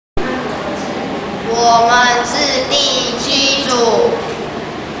我们是第7组。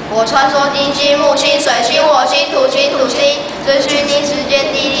我穿梭金星、木星、水星、火星、土星、追寻你时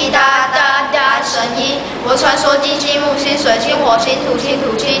间滴滴答答答声音。我穿梭金星、木星、水星、火星、土星，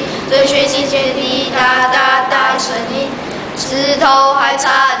追寻你时间滴滴答答答声音。石头还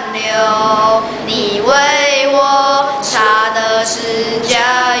残留，你为我擦的是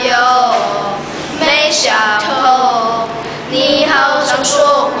加油。没想透，你好像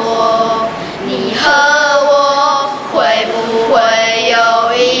说过，你和我会不会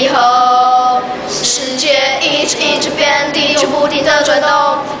有以后？世界一直变，地球不停地转动，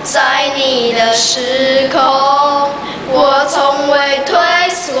在你的时空，我从未退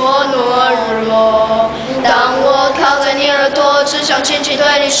缩懦弱。当我靠在你耳朵，只想轻轻对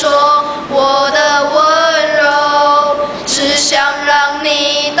你说，我的